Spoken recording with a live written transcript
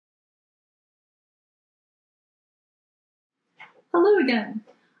Hello again.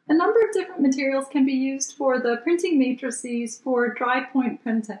 A number of different materials can be used for the printing matrices for dry point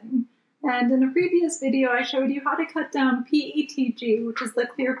printing. And in a previous video, I showed you how to cut down PETG, which is the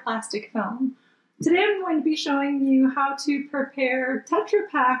clear plastic film. Today I'm going to be showing you how to prepare Tetra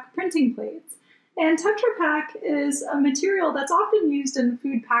Pak printing plates. And Tetra Pak is a material that's often used in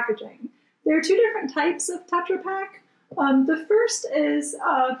food packaging. There are two different types of Tetra Pak. The first is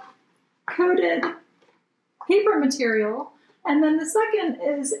a coated paper material, and then the second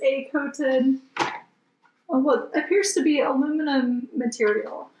is a coated, what appears to be aluminum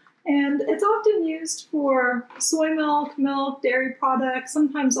material. And it's often used for soy milk, dairy products,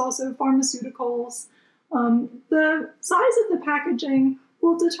 sometimes also pharmaceuticals. The size of the packaging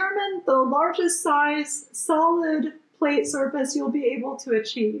will determine the largest size solid plate surface you'll be able to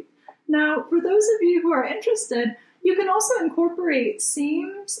achieve. Now, for those of you who are interested, you can also incorporate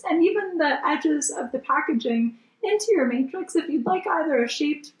seams and even the edges of the packaging into your matrix if you'd like either a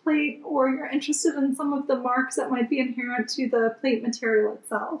shaped plate or you're interested in some of the marks that might be inherent to the plate material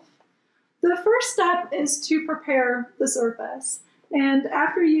itself. The first step is to prepare the surface. And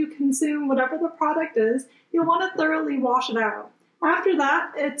after you consume whatever the product is, you'll want to thoroughly wash it out. After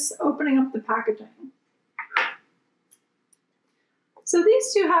that, it's opening up the packaging. So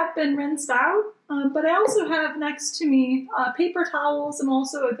these two have been rinsed out, but I also have next to me paper towels and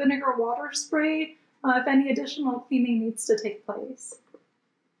also a vinegar water spray if any additional cleaning needs to take place.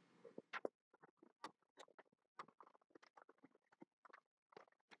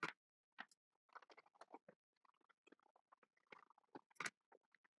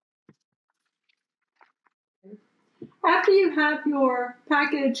 After you have your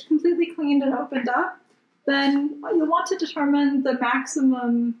package completely cleaned and opened up, then you'll want to determine the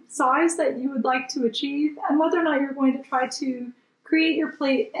maximum size that you would like to achieve and whether or not you're going to try to create your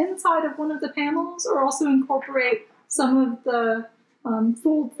plate inside of one of the panels or also incorporate some of the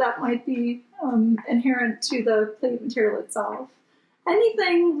folds that might be inherent to the plate material itself.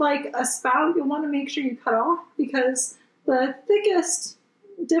 Anything like a spout, you'll want to make sure you cut off because the thickest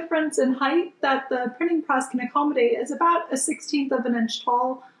difference in height that the printing press can accommodate is about 1/16 of an inch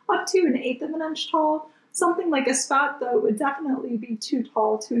tall, up to 1/8 of an inch tall. Something like a spout, though, would definitely be too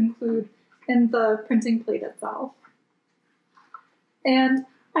tall to include in the printing plate itself. And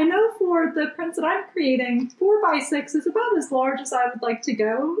I know for the prints that I'm creating, 4x6 is about as large as I would like to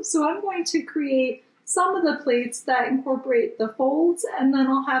go. So I'm going to create some of the plates that incorporate the folds, and then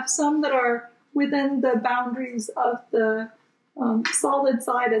I'll have some that are within the boundaries of the solid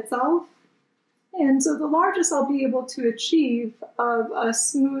side itself. And so the largest I'll be able to achieve of a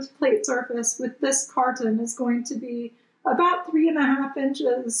smooth plate surface with this carton is going to be about 3.5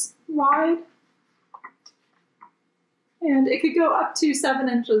 inches wide. And it could go up to 7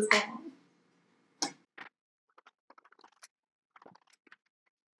 inches long.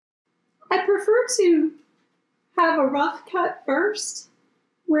 I prefer to have a rough cut first,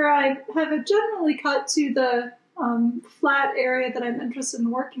 where I have it generally cut to the flat area that I'm interested in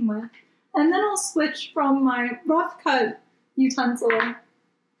working with. And then I'll switch from my rough cut utensil,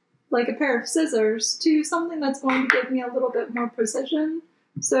 like a pair of scissors, to something that's going to give me a little bit more precision.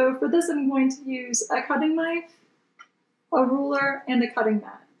 So for this, I'm going to use a cutting knife, a ruler, and a cutting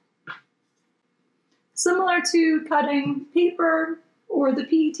mat. Similar to cutting paper or the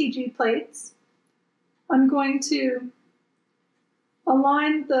PETG plates, I'm going to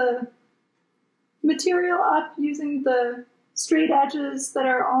align the material up using the straight edges that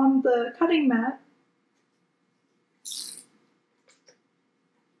are on the cutting mat.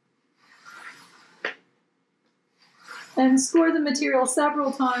 And score the material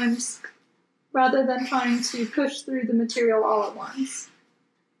several times rather than trying to push through the material all at once.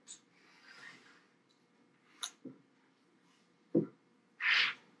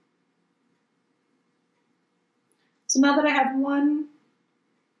 So now that I have one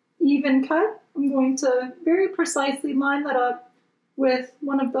even cut, I'm going to very precisely line that up with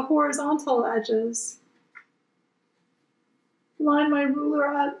one of the horizontal edges. Line my ruler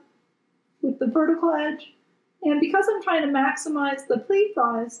up with the vertical edge. And because I'm trying to maximize the plate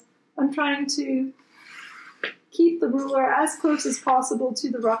size, I'm trying to keep the ruler as close as possible to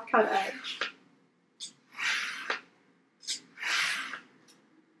the rough cut edge.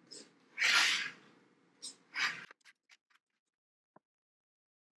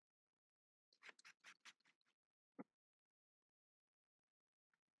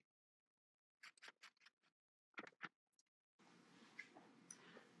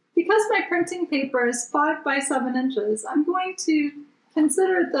 Because my printing paper is 5 by 7 inches, I'm going to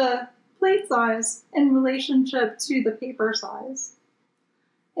consider the plate size in relationship to the paper size.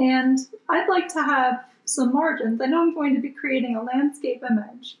 And I'd like to have some margins. I know I'm going to be creating a landscape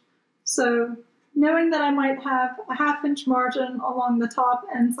image. So knowing that I might have a 1/2 inch margin along the top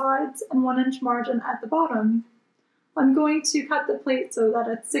and sides and 1 inch margin at the bottom, I'm going to cut the plate so that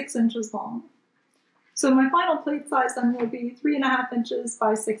it's 6 inches long. So my final plate size then will be 3.5 inches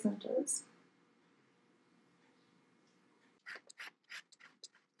by 6 inches.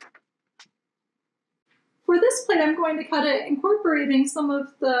 For this plate, I'm going to cut it incorporating some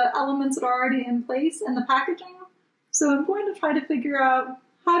of the elements that are already in place in the packaging. So I'm going to try to figure out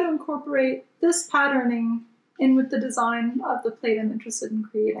how to incorporate this patterning in with the design of the plate I'm interested in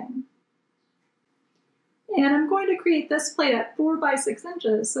creating. And I'm going to create this plate at 4 by 6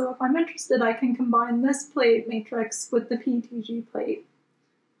 inches, so if I'm interested, I can combine this plate matrix with the PETG plate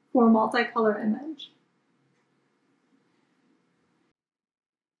for a multicolor image.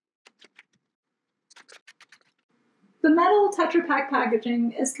 The metal Tetra Pak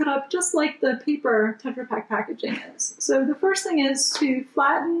packaging is cut up just like the paper Tetra Pak packaging is. So the first thing is to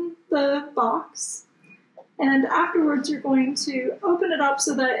flatten the box, and afterwards you're going to open it up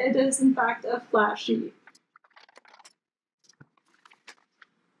so that it is in fact a flat sheet.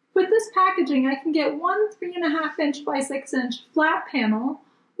 With this packaging, I can get one 3.5 inch by 6 inch flat panel,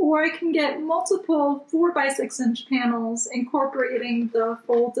 or I can get multiple 4 by 6 inch panels incorporating the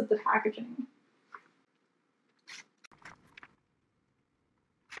folds of the packaging.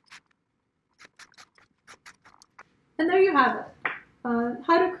 And there you have it,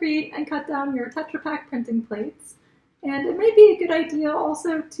 how to create and cut down your Tetra Pak printing plates. And it may be a good idea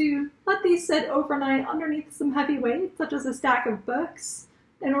also to let these sit overnight underneath some heavy weight, such as a stack of books,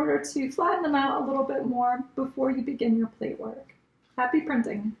 in order to flatten them out a little bit more before you begin your plate work. Happy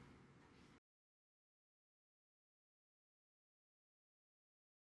printing!